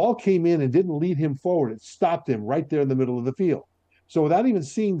 The ball came in and didn't lead him forward. It stopped him right there in the middle of the field. So without even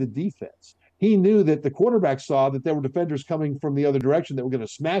seeing the defense, he knew that the quarterback saw that there were defenders coming from the other direction that were going to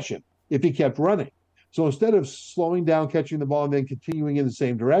smash him if he kept running. So instead of slowing down, catching the ball, and then continuing in the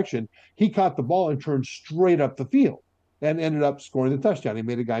same direction, he caught the ball and turned straight up the field and ended up scoring the touchdown. He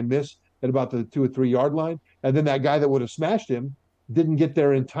made a guy miss at about the 2 or 3 yard line. And then that guy that would have smashed him didn't get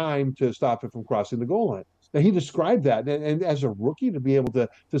there in time to stop it from crossing the goal line. Now, he described that. And as a rookie, to be able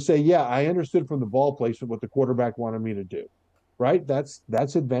to say, yeah, I understood from the ball placement what the quarterback wanted me to do, right? That's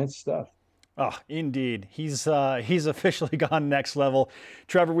advanced stuff. Oh, indeed. He's officially gone next level.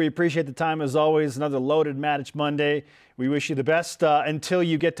 Trevor, we appreciate the time as always. Another loaded Match Monday. We wish you the best until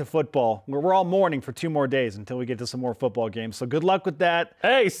you get to football. We're all mourning for 2 more days until we get to some more football games. So good luck with that.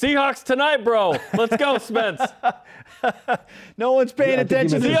 Hey, Seahawks tonight, bro. Let's go, Spence. No one's paying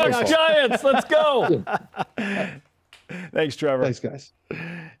attention to Seahawks Giants. Let's go. Thanks, Trevor. Thanks, guys.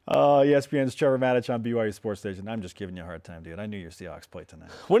 ESPN's Trevor Matich on BYU Sports Nation. I'm just giving you a hard time, dude. I knew your Seahawks play tonight.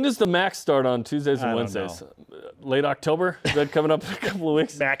 When does the Max start on Tuesdays and Wednesdays? Late October? Is that coming up in a couple of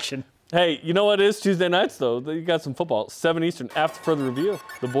weeks? Action. Hey, you know what it is Tuesday nights, though? You got some football. 7 Eastern. After further review,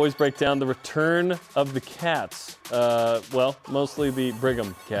 the boys break down the return of the Cats. Mostly the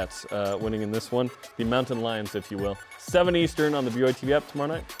Brigham Cats winning in this one. The Mountain Lions, if you will. 7 Eastern on the BYU TV app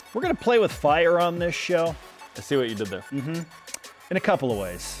tomorrow night. We're going to play with fire on this show. I see what you did there. Mm-hmm. In a couple of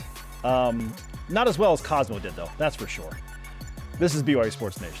ways. Not as well as Cosmo did, though. That's for sure. This is BYU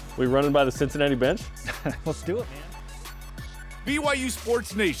Sports Nation. We running by the Cincinnati bench? Let's do it, man. BYU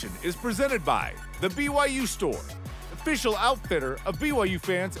Sports Nation is presented by the BYU Store, official outfitter of BYU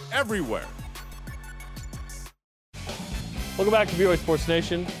fans everywhere. Welcome back to BYU Sports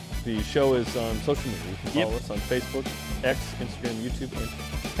Nation. The show is on social media. You can follow us on Facebook, X, Instagram, YouTube, and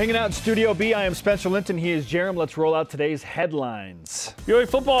hanging out in Studio B, I am Spencer Linton. He is Jarom. Let's roll out today's headlines. BYU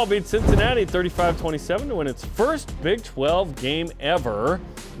football beats Cincinnati 35-27 to win its first Big 12 game ever.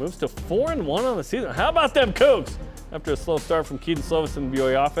 Moves to 4-1 on the season. How about them Cougs? After a slow start from Keaton Slovis in the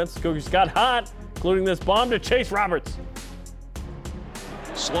BYU offense, the Cougars got hot, including this bomb to Chase Roberts.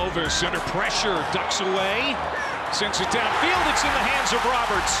 Slovis under pressure, ducks away, sends it downfield. It's in the hands of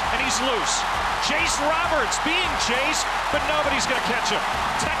Roberts, and he's loose. Chase Roberts being chased, but nobody's going to catch him.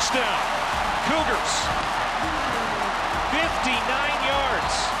 Touchdown, Cougars. 59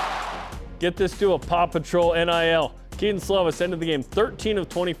 yards. Get this to a Paw Patrol NIL. Keaton Slovis ended the game 13 of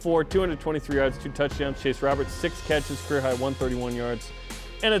 24, 223 yards, 2 touchdowns. Chase Roberts, 6 catches, career high 131 yards,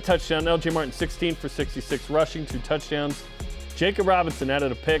 and a touchdown. LJ Martin, 16 for 66 rushing, 2 touchdowns. Jacob Robinson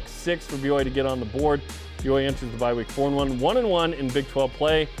added a pick, 6 for BYU to get on the board. BYU enters the bye week 4-1, 1-1 in Big 12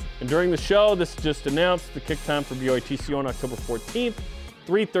 play. And during the show, this is just announced, the kick time for BYU TCU on October 14th,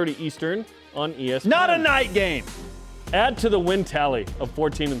 3:30 Eastern on ESPN. Not a night game. Add to the win tally of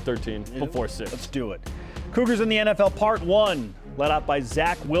 14 and 13 before 6. Let's do it. Cougars in the NFL Part 1, led out by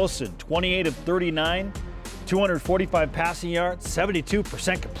Zach Wilson, 28 of 39, 245 passing yards,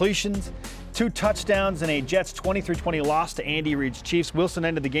 72% completions, 2 touchdowns, and a Jets 23-20 loss to Andy Reid's Chiefs. Wilson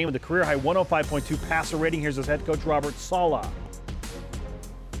ended the game with a career-high 105.2 passer rating. Here's his head coach, Robert Saleh.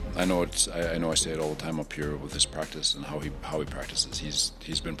 I know I say it all the time up here with his practice and how he practices.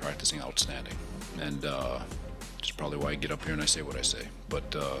 He's been practicing outstanding, and it's probably why I get up here and I say what I say.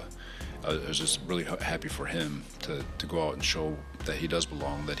 But I was just really happy for him to go out and show that he does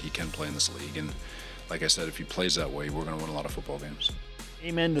belong, that he can play in this league. And like I said, if he plays that way, we're going to win a lot of football games.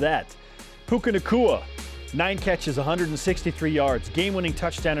 Amen to that. Puka Nacua, 9 catches, 163 yards, game-winning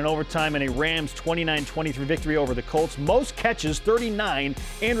touchdown in overtime, and a Rams 29-23 victory over the Colts. Most catches, 39,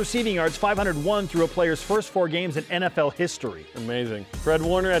 and receiving yards, 501 through a player's first 4 games in NFL history. Amazing. Fred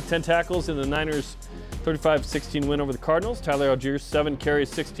Warner had 10 tackles in the Niners' 35-16 win over the Cardinals. Tyler Algiers, 7 carries,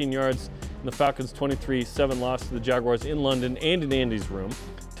 16 yards in the Falcons' 23-7 loss to the Jaguars in London and in Andy's room.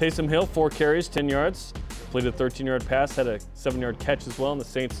 Taysom Hill, 4 carries, 10 yards, completed a 13-yard pass, had a 7-yard catch as well in the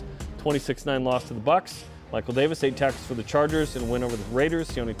Saints' 26-9 loss to the Bucs. Michael Davis, 8 tackles for the Chargers in a win over the Raiders.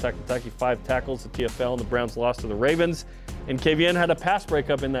 Sione Takitaki, 5 tackles at TFL, and the Browns lost to the Ravens. And KVN had a pass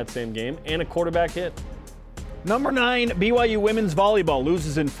breakup in that same game and a quarterback hit. Number 9, BYU women's volleyball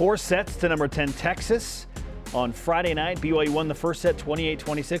loses in 4 sets to number 10 Texas. On Friday night, BYU won the first set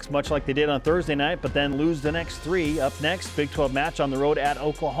 28-26, much like they did on Thursday night, but then lose the next 3. Up next, Big 12 match on the road at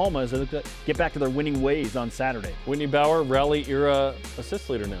Oklahoma as they get back to their winning ways on Saturday. Whitney Bauer, Rally era assist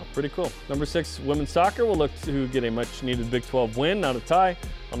leader now. Pretty cool. Number 6, women's soccer will look to get a much-needed Big 12 win, not a tie,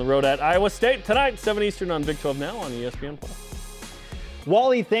 on the road at Iowa State tonight, 7 Eastern on Big 12 Now on ESPN+.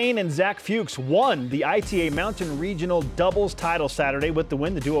 Wally Thane and Zach Fuchs won the ITA Mountain Regional Doubles title Saturday. With the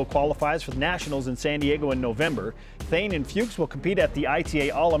win, the duo qualifies for the Nationals in San Diego in November. Thane and Fuchs will compete at the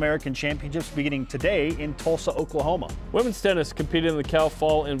ITA All-American Championships beginning today in Tulsa, Oklahoma. Women's tennis competed in the Cal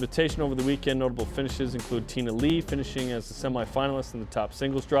Fall Invitation over the weekend. Notable finishes include Tina Lee finishing as the semifinalist in the top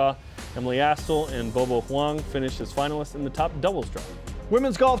singles draw. Emily Astle and Bobo Huang finished as finalists in the top doubles draw.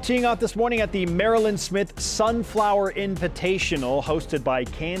 Women's golf teeing off this morning at the Marilyn Smith Sunflower Invitational hosted by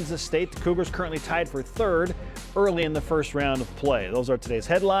Kansas State. The Cougars currently tied for third early in the first round of play. Those are today's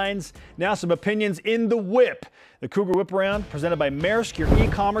headlines. Now some opinions in the whip. The Cougar Whip Around presented by Maersk, your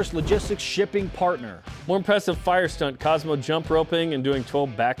e-commerce logistics shipping partner. More impressive fire stunt, Cosmo jump roping and doing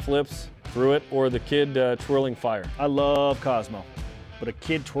 12 backflips through it, or the kid twirling fire? I love Cosmo, but a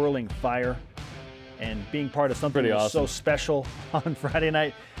kid twirling fire and being part of something that was so special on Friday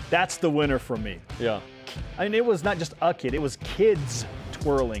night, that's the winner for me. Yeah. I mean, it was not just a kid, it was kids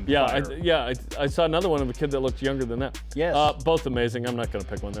twirling fire. I saw another one of a kid that looked younger than that. Yes. Both amazing. I'm not going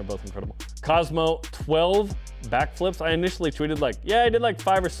to pick one. They're both incredible. Cosmo, 12 backflips. I initially tweeted like, yeah, I did like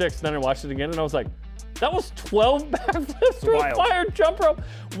 5 or 6. Then I watched it again and I was like, that was 12 backflips through a fire jump rope.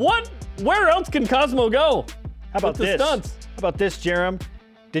 What? Where else can Cosmo go? How about this? Stunts? How about this, Jarom?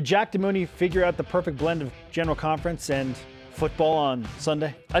 Did Jack DeMooney figure out the perfect blend of General Conference and football on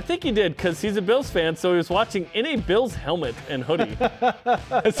Sunday? I think he did, because he's a Bills fan, so he was watching in a Bills helmet and hoodie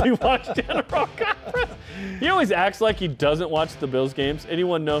as he watched General Conference. He always acts like he doesn't watch the Bills games.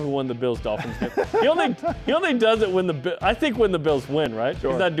 Anyone know who won the Bills-Dolphins game? He only does it when the Bills win, right?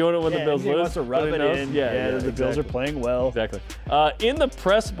 Sure. He's not doing it when the Bills lose. He wants to rub it in. Yeah, the Bills are playing well. Exactly. In the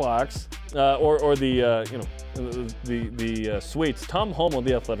press box, or the suites, Tom Homo,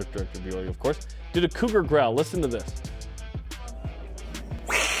 the athletic director of BYU, of course, did a Cougar growl. Listen to this.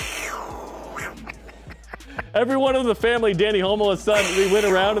 Everyone in the family, Danny Homo, his son, we went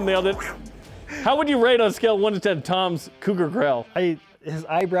around and they all did. How would you rate on a scale of 1 to 10 Tom's Cougar growl? His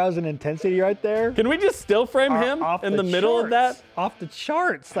eyebrows and intensity right there. Can we just still frame him in the middle of that? Off the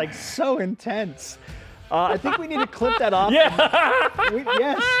charts, like so intense. I think we need to clip that off. Yeah.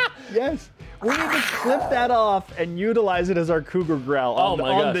 Yes. We need to clip that off and utilize it as our Cougar growl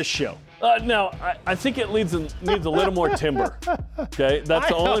on this show. Now, I think it needs a little more timber. Okay, that's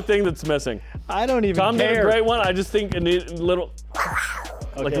the only thing that's missing. I don't even care. Tom did a great one. I just think it needs a little,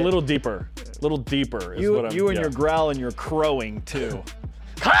 like a little deeper. A little deeper is what I'm. You and your growl and your crowing too.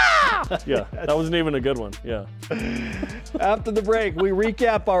 Yeah, that wasn't even a good one. Yeah. After the break, we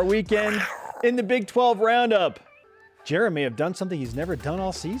recap our weekend in the Big 12 Roundup. Jarom may have done something he's never done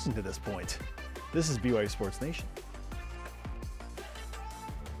all season to this point. This is BYU Sports Nation.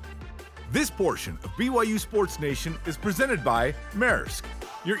 This portion of BYU Sports Nation is presented by Maersk,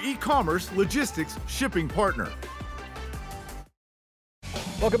 your e-commerce logistics shipping partner.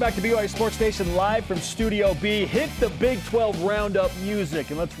 Welcome back to BYU Sports Nation live from Studio B. Hit the Big 12 Roundup music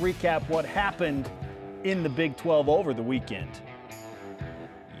and let's recap what happened in the Big 12 over the weekend.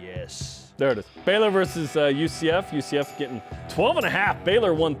 Yes. There it is. Baylor versus UCF. UCF getting 12.5.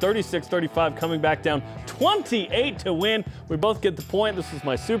 Baylor won 36-35, coming back down 28 to win. We both get the point. This was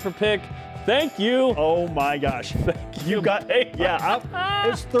my super pick. Thank you. Oh my gosh. Thank you.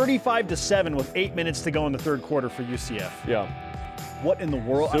 It's 35-7 with 8 minutes to go in the third quarter for UCF. Yeah. What in the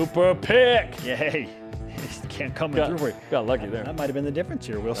world? Super pick. Yeah, hey. Can't come through for you. Got lucky there. That might have been the difference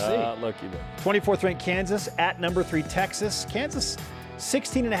here. We'll see. Lucky there. 24th ranked Kansas at number 3 Texas. Kansas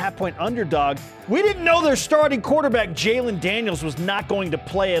 16.5-point underdog. We didn't know their starting quarterback, Jalen Daniels, was not going to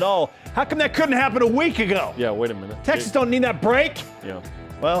play at all. How come that couldn't happen a week ago? Yeah, wait a minute. Texas don't need that break. Yeah.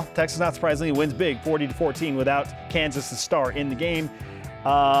 Well, Texas, not surprisingly, wins big, 40-14, without Kansas' star in the game.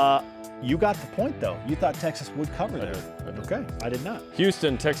 You got the point, though. You thought Texas would cover there. I did. Okay, I did not.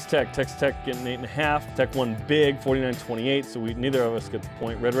 Houston, Texas Tech. Texas Tech getting 8.5. Tech won big, 49-28, so neither of us get the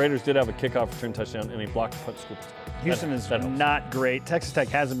point. Red Raiders did have a kickoff return touchdown and a blocked punt scoop. Houston is not great. Texas Tech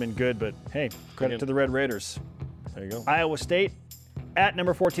hasn't been good, but hey, credit to the Red Raiders. There you go. Iowa State at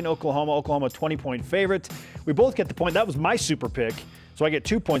number 14 Oklahoma. Oklahoma 20-point favorite. We both get the point. That was my super pick. So I get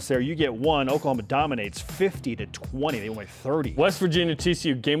 2 points there. You get 1. Oklahoma dominates 50-20. They won by 30. West Virginia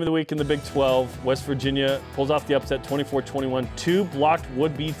TCU game of the week in the Big 12. West Virginia pulls off the upset 24-21. 2 blocked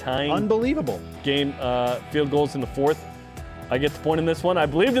would-be tying. Unbelievable. Game field goals in the fourth. I get the point in this one. I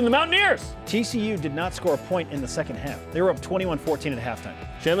believed in the Mountaineers. TCU did not score a point in the second half. They were up 21-14 at halftime.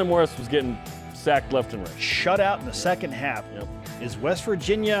 Chandler Morris was getting sacked left and right. Shut out in the second half. Yep. Is West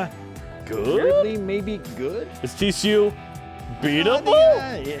Virginia good? Maybe good? Is TCU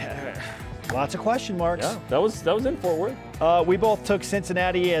beatable? Yeah. Lots of question marks. Yeah, that was in Fort Worth. We both took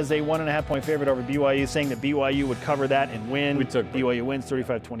Cincinnati as a 1.5-point favorite over BYU, saying that BYU would cover that and win. We took BYU wins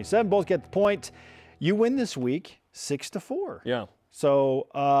 35-27. Both get the point. You win this week 6-4. Yeah. So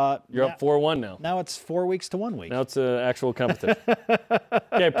you're up 4-1 now. Now it's 4 weeks to 1 week. Now it's an actual competition.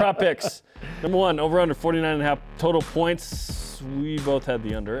 Okay, prop picks. Number 1, over under 49.5 total points. We both had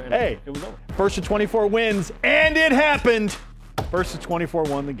the under. And hey, it was over. First to 24 wins, and it happened. First to 24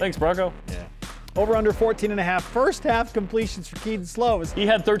 won the game. Thanks, Bronco. Yeah. Over under 14.5 first half completions for Keaton Slovis. He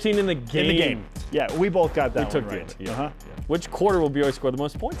had 13 in the game. Yeah, we both got that one right. We took the under. Yeah. Which quarter will BYU score the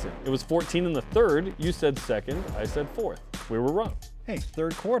most points in? It was 14 in the third. You said second. I said fourth. We were wrong. Hey,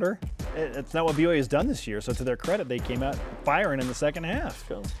 third quarter. It's not what BYU has done this year. So to their credit, they came out firing in the second half.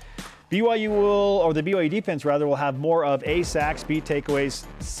 Cool. The BYU defense rather, will have more of A, sacks, B, takeaways,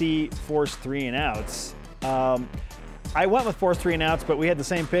 C, forced 3 and outs. I went with forced 3 and outs, but we had the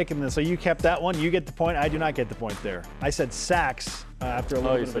same pick, and so you kept that one. You get the point. I do not get the point there. I said sacks after a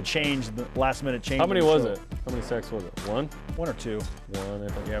little bit of a change, the last-minute change. How many was it? How many sacks was it? 1? 1 or 2. 1, I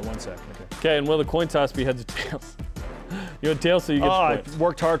think. Yeah, 1 sack. Okay, and will the coin toss be heads or tails? You had tails, so you get the point. I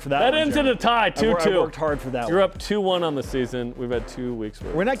worked hard for that. That ends in a tie, 2-2. I worked hard for that. You're up 2-1 on the season. We've had 2 weeks.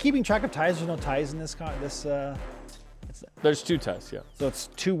 We're not keeping track of ties. There's no ties in this. There's 2 ties, yeah. So it's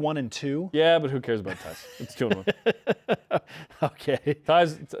 2-1 and 2. Yeah, but who cares about ties? It's 2-1. Okay.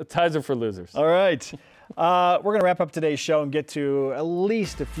 Ties are for losers. All right. We're going to wrap up today's show and get to at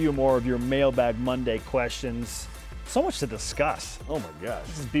least a few more of your Mailbag Monday questions. So much to discuss. Oh my gosh.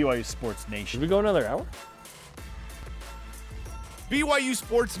 This is BYU Sports Nation. Should we go another hour? BYU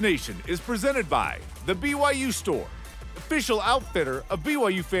Sports Nation is presented by the BYU Store, official outfitter of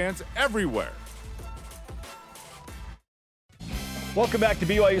BYU fans everywhere. Welcome back to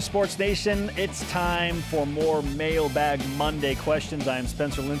BYU Sports Nation. It's time for more Mailbag Monday questions. I am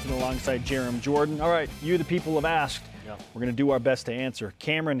Spencer Linton alongside Jarom Jordan. All right, you the people have asked. Yeah. We're going to do our best to answer.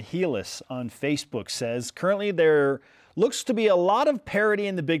 Cameron Heelis on Facebook says, currently there looks to be a lot of parity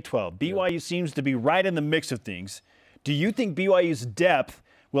in the Big 12. BYU seems to be right in the mix of things. Do you think BYU's depth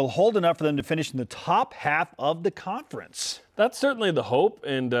will hold enough for them to finish in the top half of the conference? That's certainly the hope.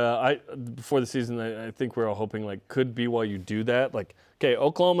 And before the season, I think we're all hoping, could BYU do that?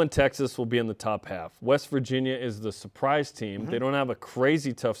 Oklahoma and Texas will be in the top half. West Virginia is the surprise team. Mm-hmm. They don't have a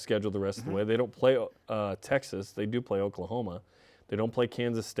crazy tough schedule the rest of the way. They don't play Texas. They do play Oklahoma. They don't play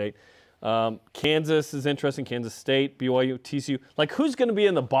Kansas State. Kansas is interesting. Kansas State, BYU, TCU. Who's going to be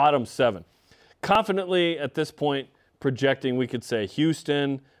in the bottom 7? Confidently, at this point, projecting, we could say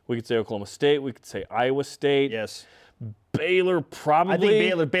Houston, we could say Oklahoma State, we could say Iowa State. Yes. Baylor probably.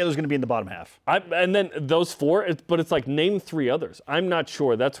 I think Baylor's going to be in the bottom half. And then those 4, but it's name 3 others. I'm not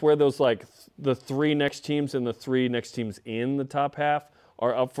sure. That's where those the 3 next teams and the 3 next teams in the top half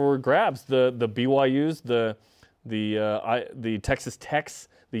are up for grabs. The BYUs, the Texas Techs,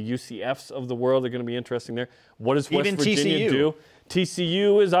 the UCFs of the world are going to be interesting there. What does West Virginia do?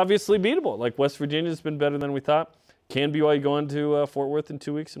 TCU is obviously beatable. West Virginia's been better than we thought. Can BYU go into Fort Worth in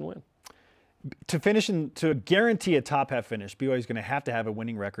 2 weeks and win? To guarantee a top half finish, BYU is going to have a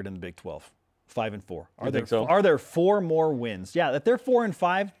winning record in the Big 12, 5-4. Are there 4 more wins? Yeah, if they're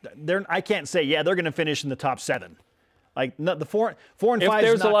 4-5, I can't say they're going to finish in the top 7. The 4 and 5. If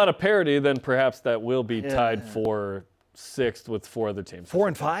there's a lot of parity, then perhaps that will be tied for 6th with 4 other teams. 4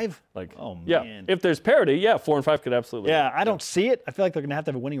 and 5? Oh man. Yeah, if there's parity, 4 and 5 could absolutely. Yeah, I don't see it. I feel like they're going to have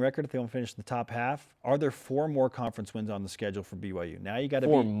a winning record if they don't finish in the top half. Are there 4 more conference wins on the schedule for BYU? Now you got to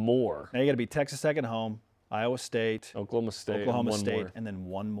 4 more. Now you got to beat Texas Tech at home, Iowa State, Oklahoma State, and then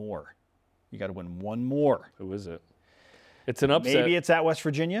 1 more. You got to win 1 more. Who is it? It's an upset. Maybe it's at West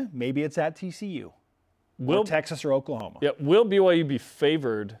Virginia. Maybe it's at TCU. Or Texas or Oklahoma. Yeah. Will BYU be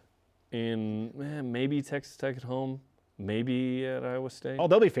favored in maybe Texas Tech at home? Maybe at Iowa State. Oh,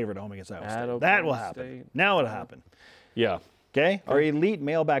 they'll be favored at home against Iowa State. That will happen. Now it'll happen. Yeah. Okay. Our elite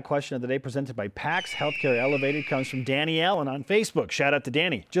mailbag question of the day presented by PAX Healthcare Elevated comes from Danny Allen on Facebook. Shout out to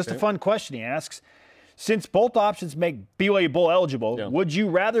Danny. Just a fun question he asks. Since both options make BYU bowl eligible, would you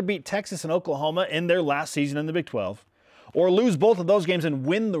rather beat Texas and Oklahoma in their last season in the Big 12 or lose both of those games and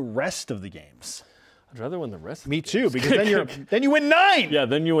win the rest of the games? I'd rather win the rest. Me too, because then you win 9. Yeah,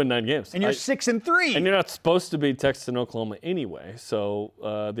 then you win 9 games, and you're 6-3. And you're not supposed to beat Texas and Oklahoma anyway, so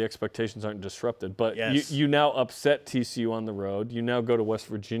the expectations aren't disrupted. But you now upset TCU on the road. You now go to West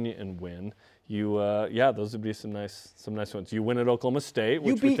Virginia and win. those would be some nice ones. You win at Oklahoma State,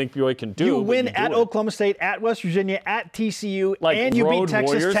 which we think BYU can do. You win at Oklahoma State, at West Virginia, at TCU, and you beat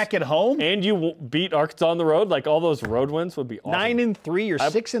Texas Warriors, Tech at home. And you beat Arkansas on the road. Like, all those road wins would be awesome. 9-3 or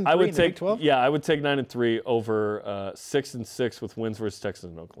 6-3 in the Big 12? Yeah, I would take 9-3 over 6-6 with wins versus Texas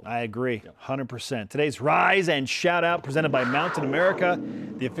and Oklahoma. I agree, 100%. Today's Rise and Shout Out presented by Mountain America,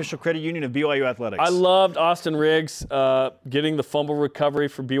 the official credit union of BYU Athletics. I loved Austin Riggs getting the fumble recovery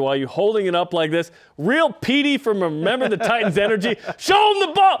for BYU, holding it up like this. Real Petey from Remember the Titans energy. Show him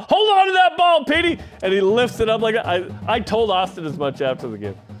the ball. Hold on to that ball, Petey. And he lifts it up like that. I told Austin as much after the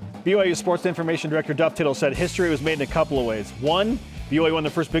game. BYU Sports Information Director Duff Tittle said history was made in a couple of ways. One, BYU won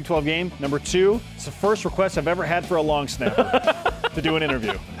their first Big 12 game. Number two, it's the first request I've ever had for a long snapper to do an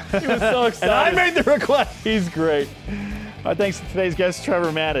interview. He was so excited. And I made the request. He's great. Thanks to today's guest,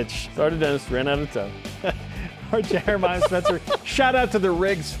 Trevor Matich. Sorry to Dennis, ran out of time. Our Jarom, I'm Spencer. Shout out to the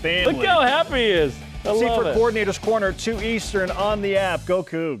Riggs family. Look how happy he is. I love it. See for Coordinator's Corner, 2 Eastern on the app. Go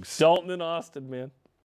Cougs. Dalton and Austin, man.